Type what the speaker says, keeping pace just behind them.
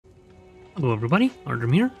Hello everybody,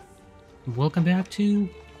 Ardrum here, and welcome back to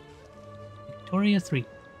Victoria 3.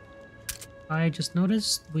 I just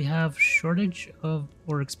noticed we have shortage of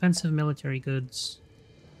or expensive military goods.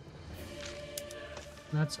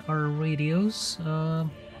 That's our radios.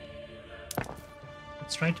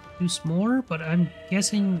 Let's try to produce more, but I'm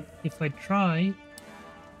guessing if I try,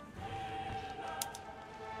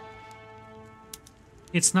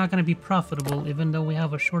 it's not going to be profitable even though we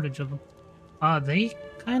have a shortage of them. They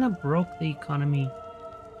kind of broke the economy.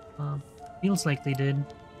 Uh, Feels like they did.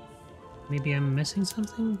 Maybe I'm missing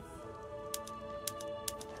something?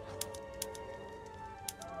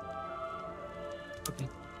 Okay.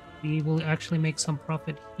 We will actually make some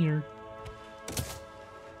profit here.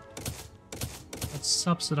 Let's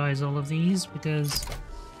subsidize all of these because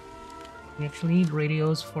we actually need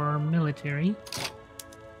radios for our military.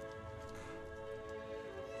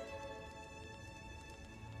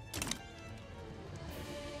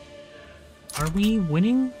 Are we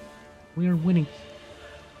winning? We are winning.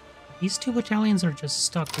 These two battalions are just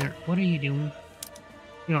stuck there. What are you doing?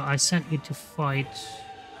 You know, I sent you to fight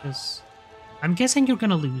because I'm guessing you're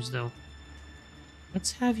gonna lose though.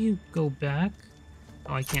 Let's have you go back.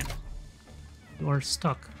 Oh, I can't. You are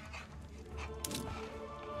stuck.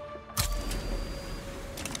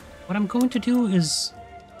 What I'm going to do is,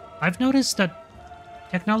 I've noticed that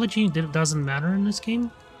technology doesn't matter in this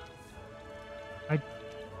game.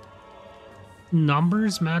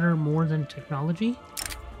 Numbers matter more than technology,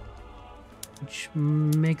 which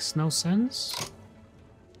makes no sense.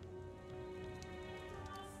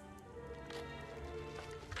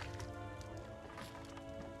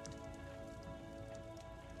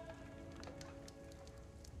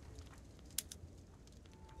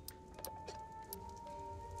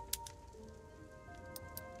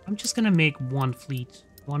 I'm just gonna make one fleet,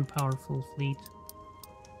 one powerful fleet.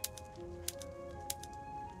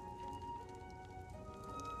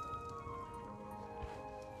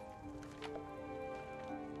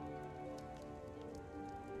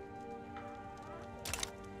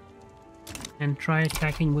 And try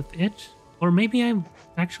attacking with it. Or maybe I'm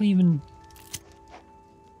actually even...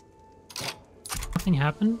 Nothing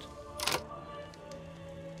happened.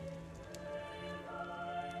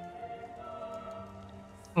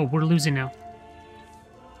 Oh, we're losing now.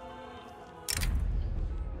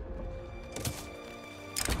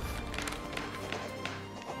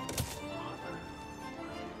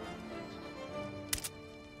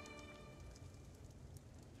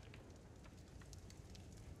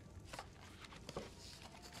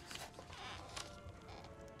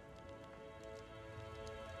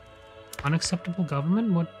 Unacceptable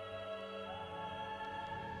government? What?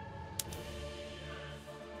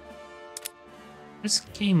 This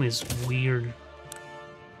game is weird.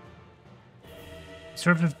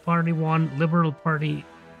 Conservative Party won, Liberal Party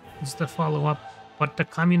is the follow-up, but the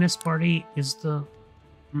Communist Party is the...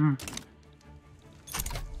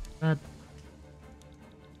 That...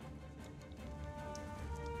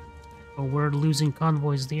 Oh, we're losing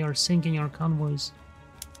convoys. They are sinking our convoys.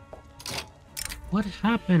 What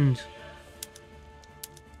happened?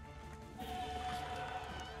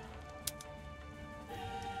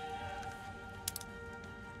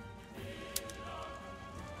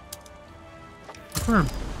 Confirm.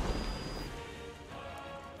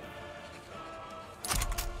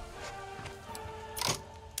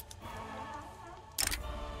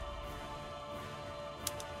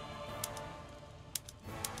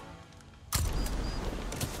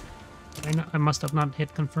 I must have not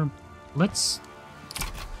hit confirm. Let's...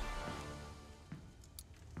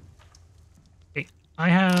 Okay, I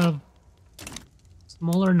have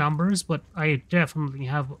smaller numbers, but I definitely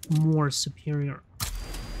have more superior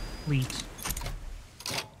fleet.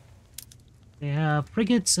 They have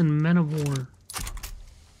frigates and men of war.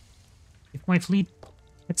 If my fleet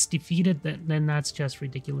gets defeated, then that's just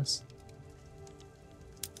ridiculous.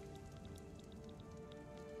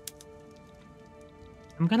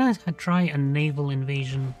 I'm gonna try a naval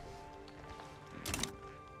invasion.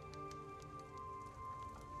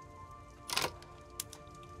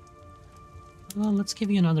 Well, let's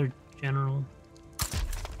give you another general.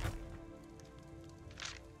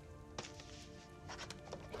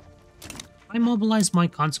 I mobilize my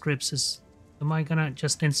conscripts, am I gonna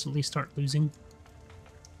just instantly start losing?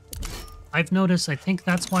 I've noticed, I think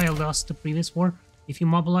that's why I lost the previous war. If you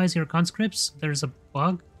mobilize your conscripts, there's a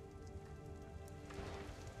bug.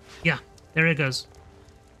 Yeah, there it goes.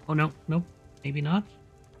 Oh no, nope, maybe not.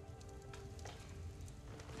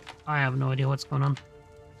 I have no idea what's going on.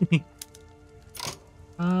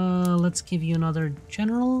 Let's give you another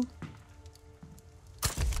general.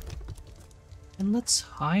 And let's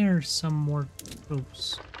hire some more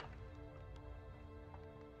troops.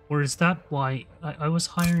 Or is that why? I was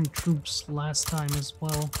hiring troops last time as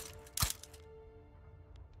well.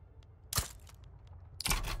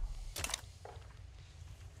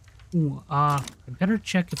 Ooh, I better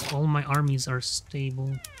check if all my armies are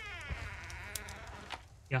stable.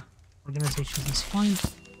 Yeah, organization is fine.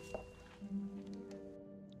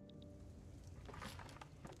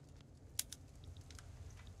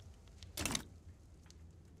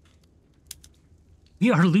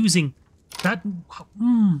 We are losing. That...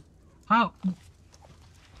 how?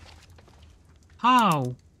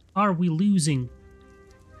 How are we losing?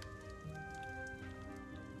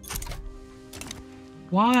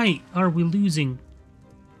 Why are we losing?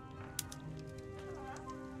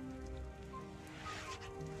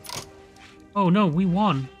 Oh no, we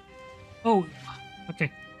won. Oh,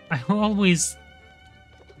 okay. I always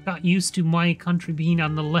got used to my country being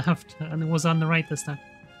on the left and it was on the right this time.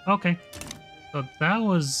 Okay. So that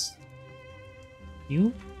was...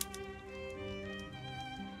 you?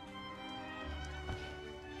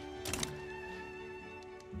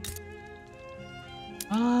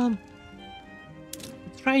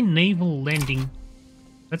 Let's try naval landing.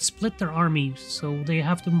 Let's split their army so they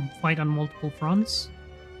have to fight on multiple fronts.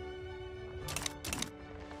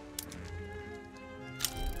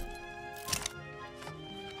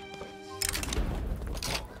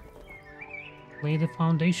 Lay the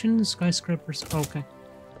foundation, skyscrapers. Okay.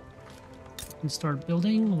 And start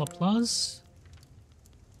building. La Place.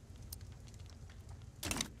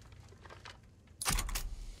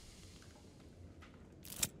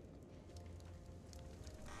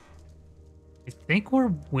 I think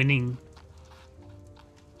we're winning.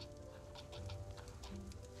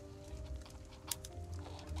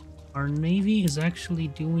 Our navy is actually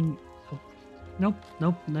doing... oh, nope,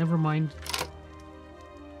 nope, never mind.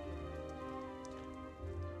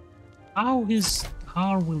 How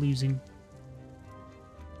are we losing?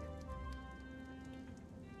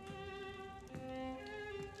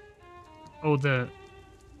 Oh, they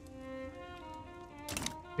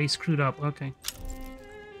screwed up. Okay.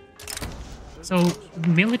 So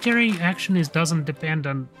military action doesn't depend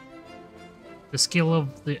on the skill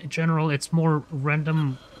of the general. It's more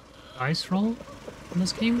random dice roll in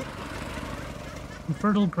this game.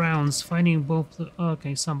 Infertile grounds, fighting both.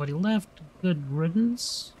 Okay, somebody left. Good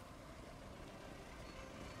riddance.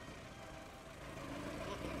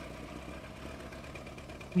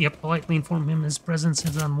 Yep, politely inform him his presence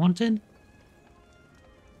is unwanted.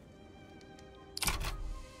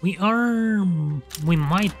 We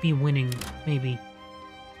might be winning, maybe.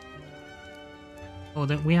 Oh,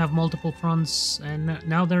 that we have multiple fronts, and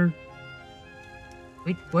now they're...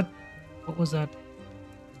 wait, what? What was that?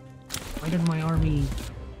 Why did my army...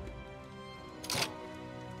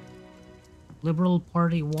 Liberal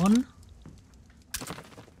Party won?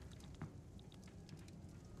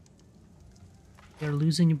 They're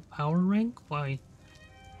losing power rank? Why?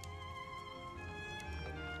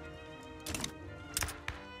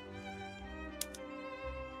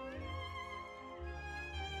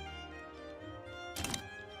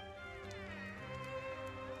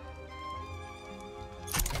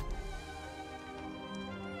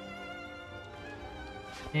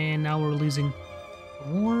 And now we're losing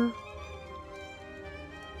the war.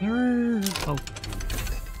 Oh.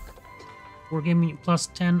 We're giving plus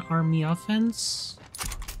 10 army offense.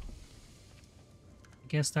 I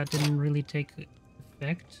guess that didn't really take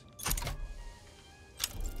effect.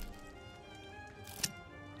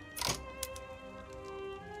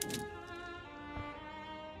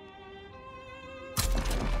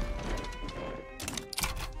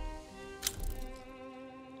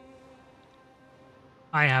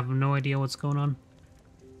 I have no idea what's going on.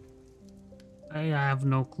 I have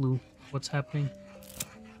no clue what's happening.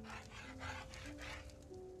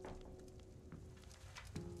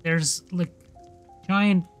 There's like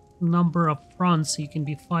giant number of fronts you can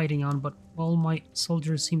be fighting on, but all my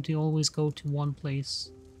soldiers seem to always go to one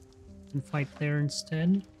place and fight there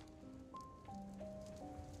instead.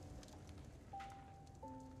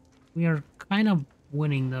 We are kind of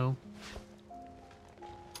winning though.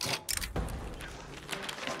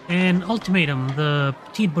 An ultimatum. The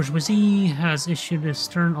petite bourgeoisie has issued a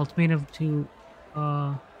stern ultimatum to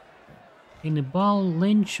Hannibal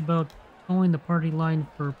Lynch about towing the party line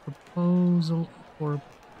for proposal for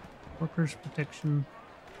workers' protection.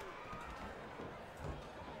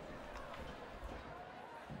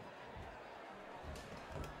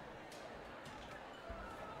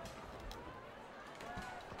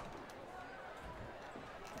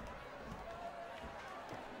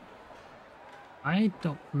 I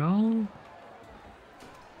don't know.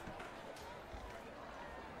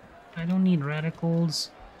 I don't need radicals.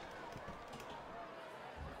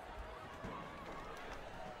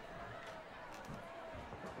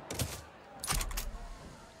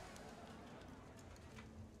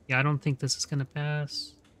 Yeah, I don't think this is gonna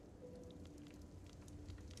pass.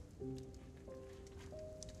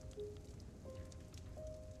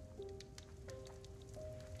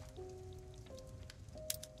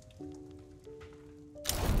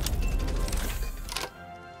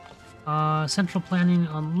 Central planning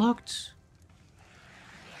unlocked.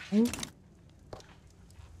 Oh.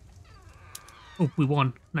 Oh, we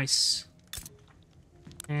won. Nice.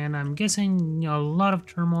 And I'm guessing a lot of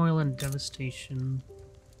turmoil and devastation.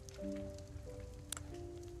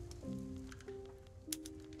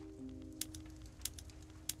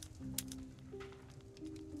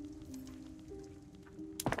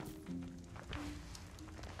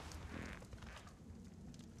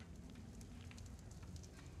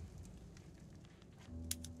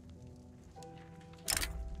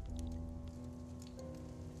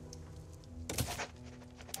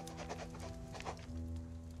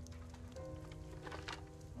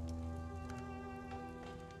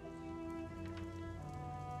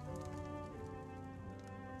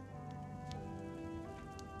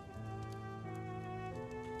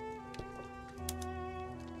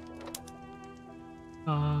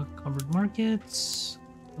 Covered markets,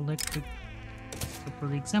 electric, except for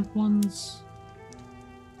the exempt ones.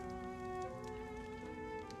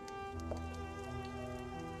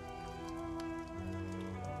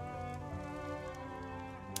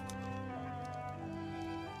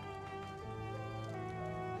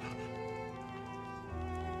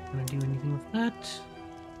 Gonna do anything with that?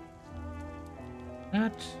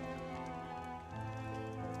 That.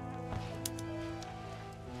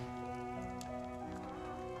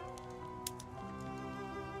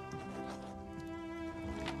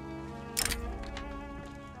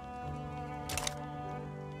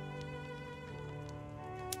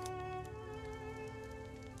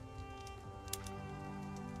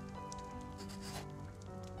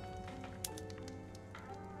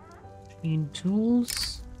 Machine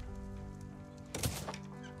tools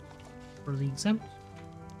for the exempt.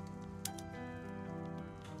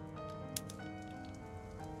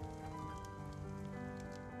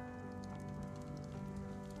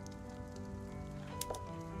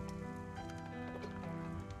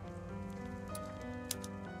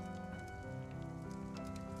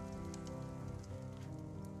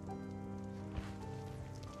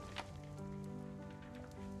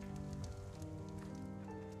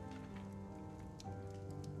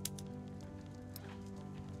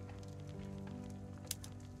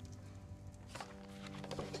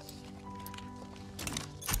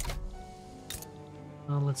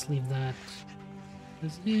 Let's leave that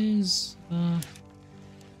as is.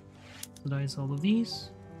 Subsidize all of these.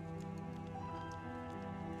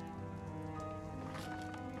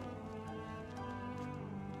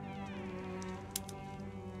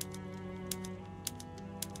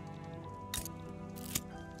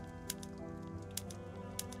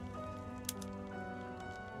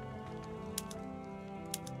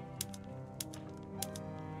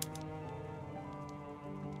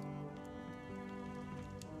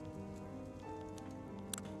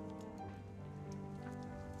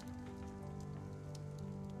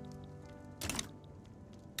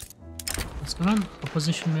 What's going on?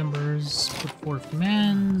 Opposition members put forth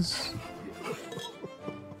demands.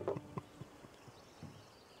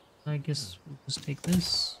 I guess we'll just take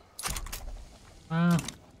this.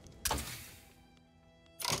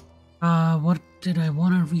 What did I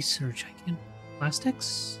want to research? I can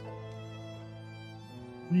plastics.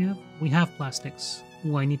 We have plastics.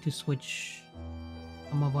 Ooh, I need to switch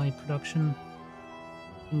some of my production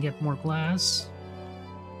and get more glass.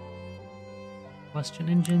 Combustion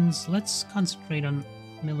engines. Let's concentrate on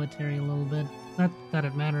military a little bit. Not that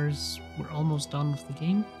it matters. We're almost done with the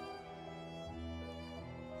game.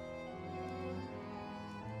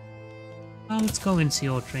 Let's go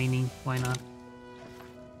NCO training. Why not?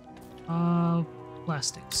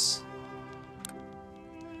 Plastics.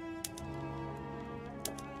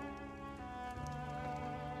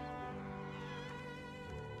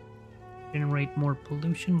 Generate more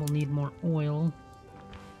pollution. We'll need more oil.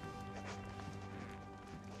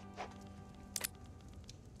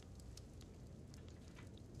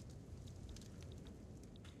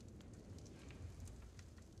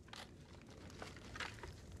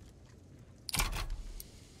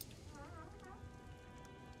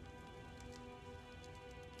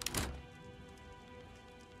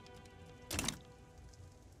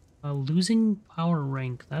 Losing power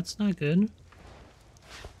rank. That's not good.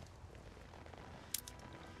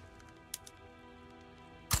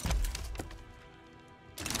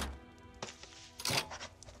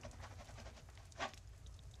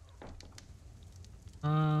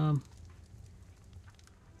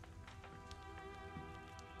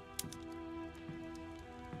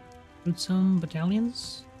 recruit some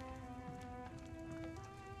battalions.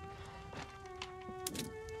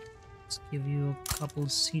 Let's give you a couple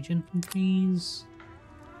siege infantries.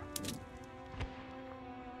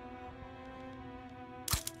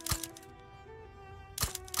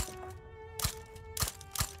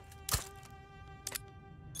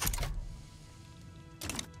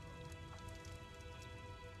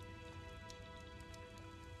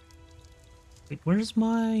 Wait, where's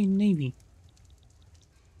my navy?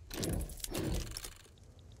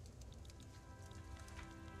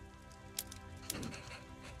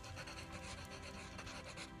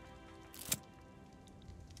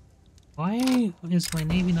 Why is my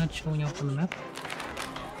navy not showing up on the map?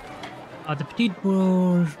 The petite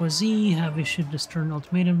bourgeoisie have issued a stern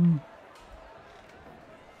ultimatum.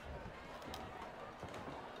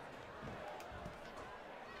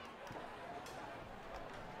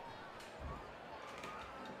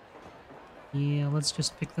 Yeah, let's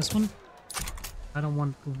just pick this one. I don't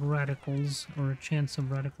want radicals or a chance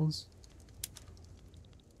of radicals.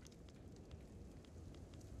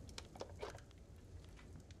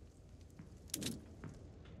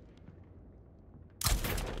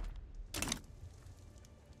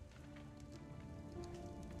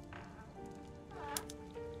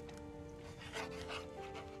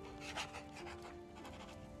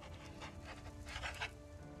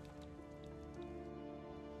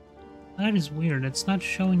 That is weird. It's not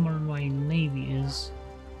showing where my navy is.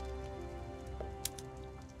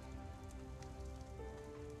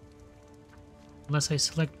 Unless I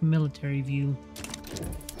select military view.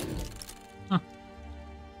 Huh.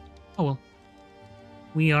 Oh well.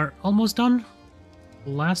 We are almost done.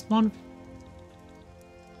 Last one.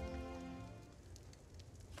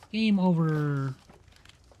 Game over.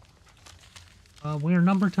 We're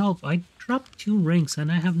number 12. I dropped 2 ranks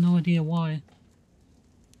and I have no idea why.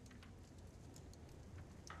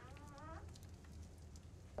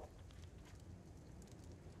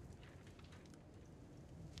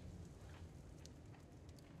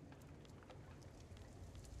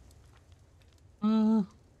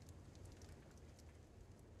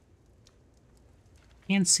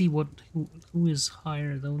 Can't see who is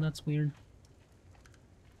higher though. That's weird.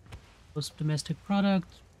 Gross domestic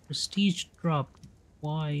product, prestige dropped.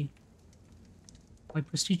 Why? My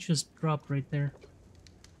prestige just dropped right there.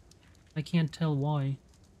 I can't tell why.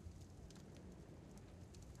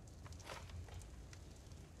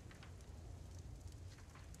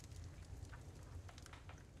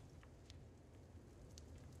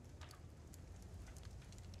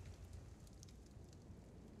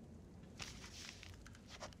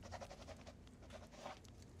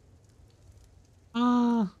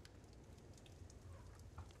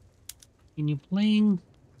 Continue playing.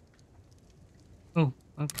 Oh,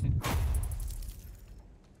 okay.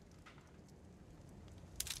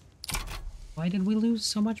 Why did we lose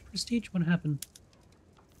so much prestige? What happened?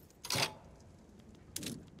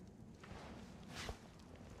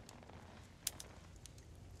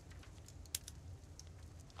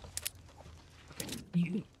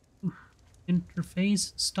 You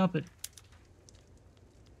interface, stop it.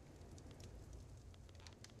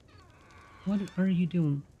 What are you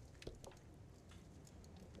doing?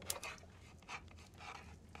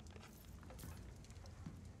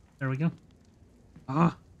 There we go.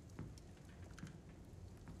 Ah.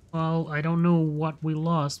 Well, I don't know what we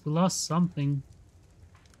lost. We lost something.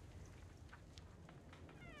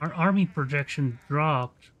 Our army projection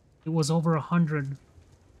dropped. It was over 100.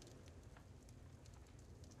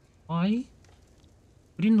 Why?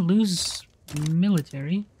 We didn't lose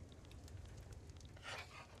military.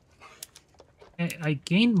 I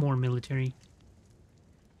gained more military.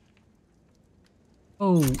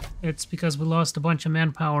 Oh, it's because we lost a bunch of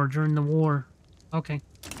manpower during the war. Okay.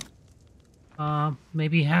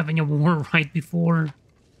 Maybe having a war right before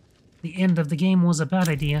the end of the game was a bad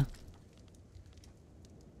idea.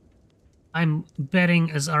 I'm betting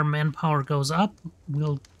as our manpower goes up,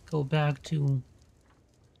 we'll go back to...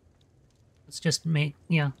 Let's just make...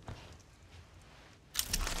 yeah.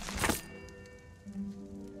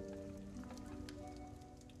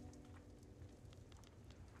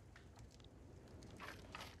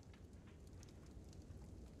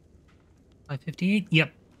 $558?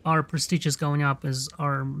 Yep. Our prestige is going up as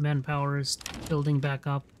our manpower is building back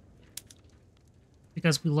up.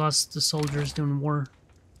 Because we lost the soldiers during war.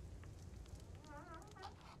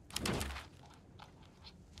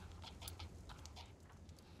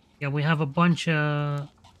 Yeah, we have a bunch of...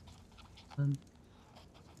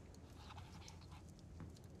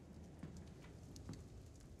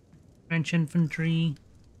 French infantry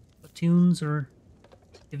platoons or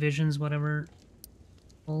divisions, whatever,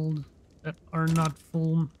 called, that are not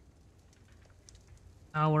full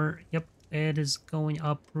Power, yep, it is going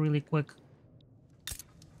up really quick.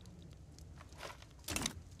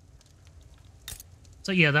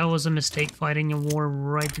 So yeah, that was a mistake fighting a war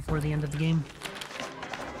right before the end of the game.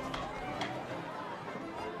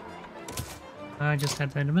 I just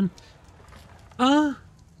had Benjamin. I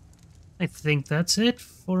think that's it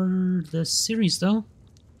for the series, though.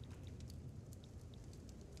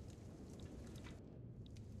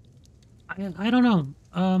 I don't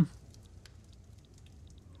know.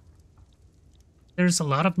 There's a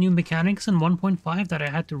lot of new mechanics in 1.5 that I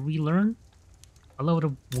had to relearn. A lot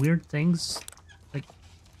of weird things. Like,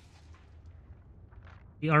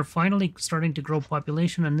 we are finally starting to grow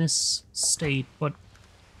population in this state, but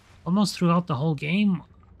almost throughout the whole game,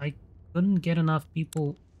 I couldn't get enough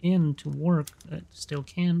people in to work. I still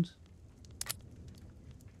can't.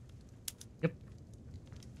 Yep.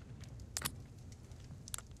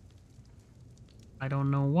 I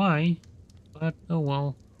don't know why, but oh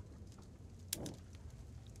well.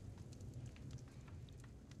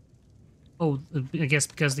 Oh, I guess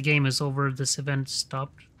because the game is over, this event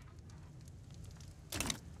stopped.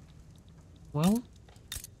 Well,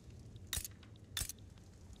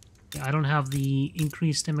 yeah, I don't have the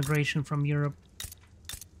increased immigration from Europe.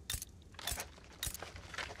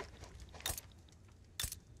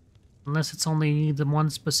 Unless it's only the one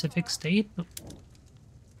specific state.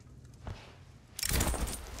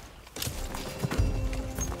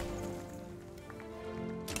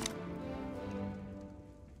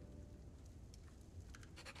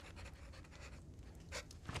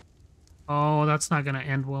 Oh, that's not gonna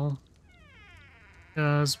end well.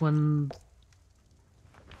 Because when...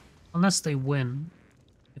 Unless they win.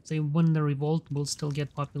 If they win the revolt, we'll still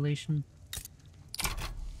get population.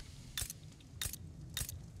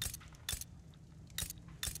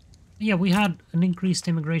 Yeah, we had an increased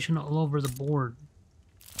immigration all over the board.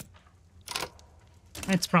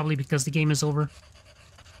 It's probably because the game is over.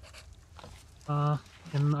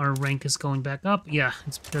 And our rank is going back up. Yeah,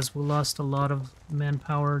 it's because we lost a lot of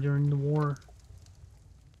manpower during the war.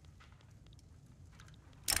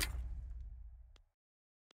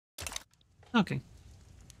 Okay.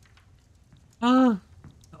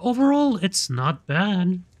 Overall, it's not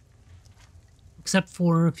bad. Except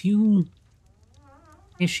for a few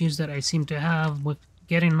issues that I seem to have with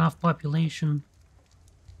getting enough population.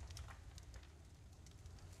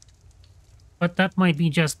 But that might be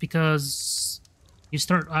just because you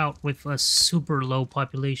start out with a super low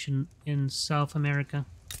population in South America,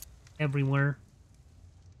 everywhere.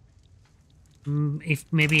 If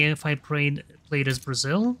I played as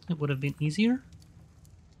Brazil, it would have been easier.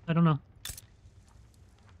 I don't know.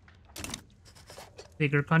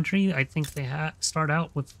 Bigger country, I think they start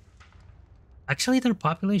out with... Actually, their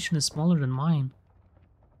population is smaller than mine.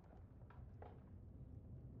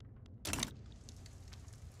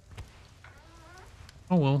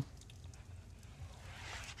 Oh well.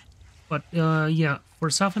 But yeah, for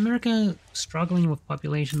South America, struggling with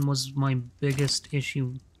population was my biggest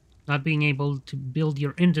issue. Not being able to build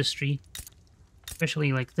your industry,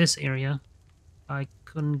 especially like this area. I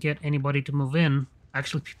couldn't get anybody to move in.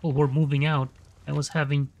 Actually, people were moving out. I was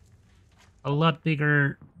having a lot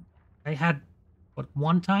bigger... I had, what,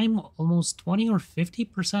 one time, almost 20 or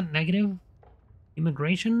 50% negative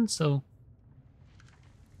immigration, so...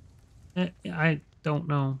 I don't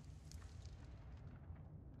know.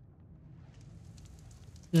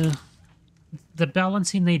 The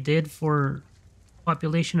balancing they did for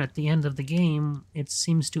population at the end of the game, it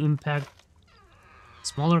seems to impact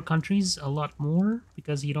smaller countries a lot more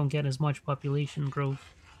because you don't get as much population growth.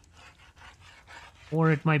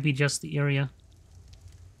 Or it might be just the area.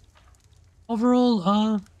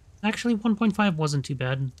 Overall, actually 1.5 wasn't too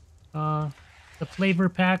bad. The flavor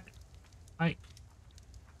pack, I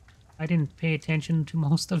didn't pay attention to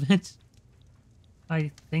most of it.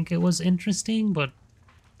 I think it was interesting, but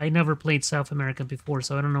I never played South America before,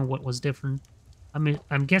 so I don't know what was different. I mean,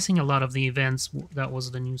 I'm guessing a lot of the events, that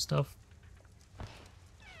was the new stuff.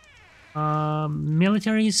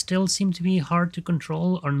 Militaries still seem to be hard to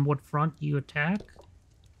control on what front you attack.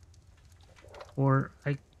 Or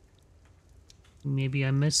maybe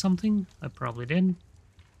I missed something. I probably did.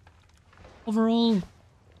 Overall,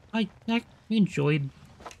 I enjoyed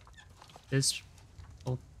this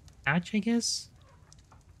patch, I guess.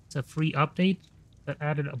 It's a free update that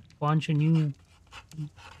added a bunch of new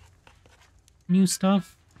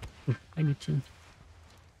stuff. Ooh, I need to...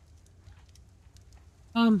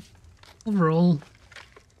 Overall,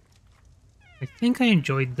 I think I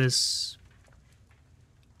enjoyed this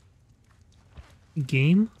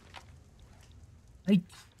game.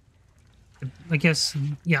 I guess,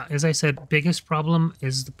 yeah, as I said, biggest problem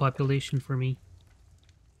is the population for me.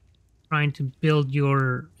 trying to build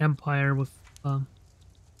your empire with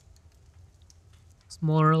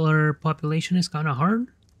smaller population is kind of hard.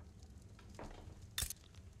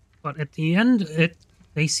 But at the end,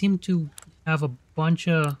 they seem to have a bunch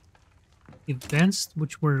of events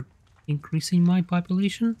which were increasing my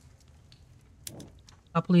population,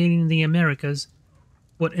 populating the Americas.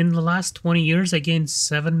 What, in the last 20 years, I gained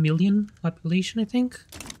 7 million population, I think,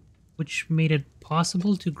 which made it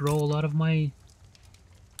possible to grow a lot of my...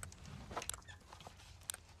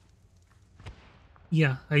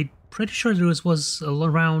 Yeah, I'm pretty sure there was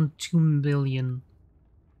around 2 million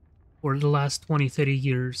for the last 20, 30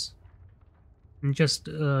 years. And just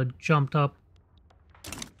jumped up.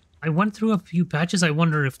 I went through a few patches. I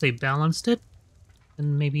wonder if they balanced it.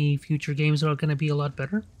 And maybe future games are going to be a lot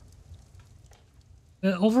better.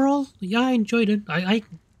 Overall, yeah, I enjoyed it. I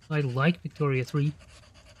like Victoria 3.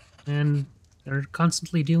 And they're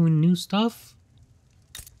constantly doing new stuff.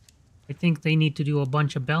 I think they need to do a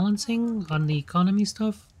bunch of balancing on the economy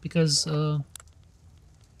stuff. Because,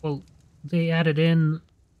 well, they added in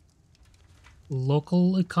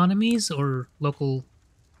local economies or local...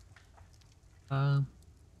 I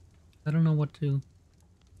don't know what to...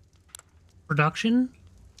 Production?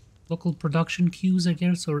 Local production queues, I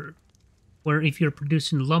guess, or where if you're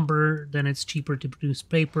producing lumber, then it's cheaper to produce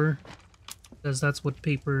paper, because that's what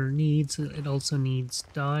paper needs. It also needs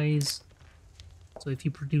dyes. So if you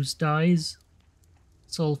produce dyes,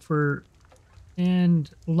 sulfur, and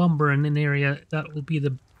lumber in an area, that will be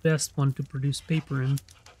the best one to produce paper in.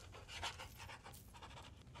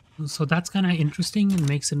 So that's kind of interesting and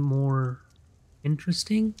makes it more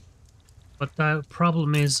interesting. But the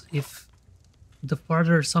problem is, if the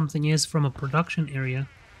farther something is from a production area,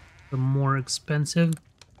 the more expensive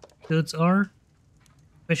goods are.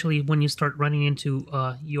 Especially when you start running into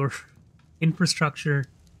your infrastructure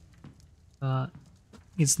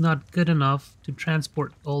is not good enough to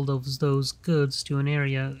transport all those goods to an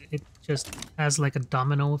area. It just has like a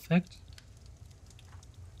domino effect.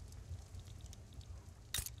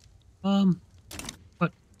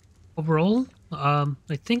 But overall,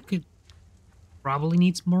 I think it probably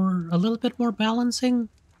needs a little bit more balancing,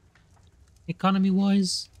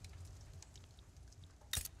 economy-wise.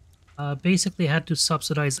 Basically, I had to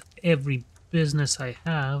subsidize every business I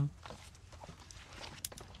have.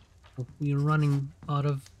 We're running out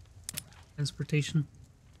of transportation.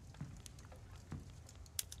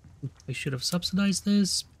 I should have subsidized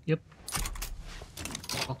this. Yep.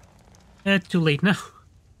 Well, too late now.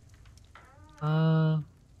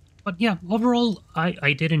 But yeah, overall,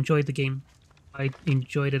 I did enjoy the game. I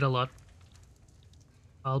enjoyed it a lot.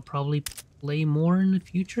 I'll probably play more in the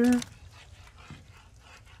future.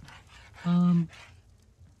 I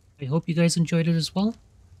hope you guys enjoyed it as well.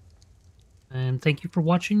 And thank you for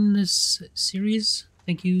watching this series.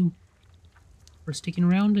 Thank you for sticking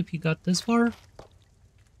around if you got this far.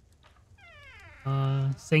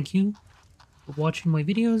 Thank you for watching my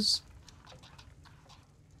videos.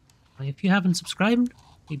 If you haven't subscribed,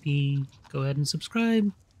 maybe go ahead and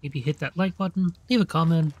subscribe. Maybe hit that like button. Leave a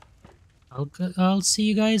comment. I'll see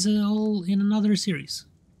you guys all in another series.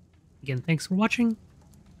 Again, thanks for watching.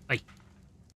 Bye.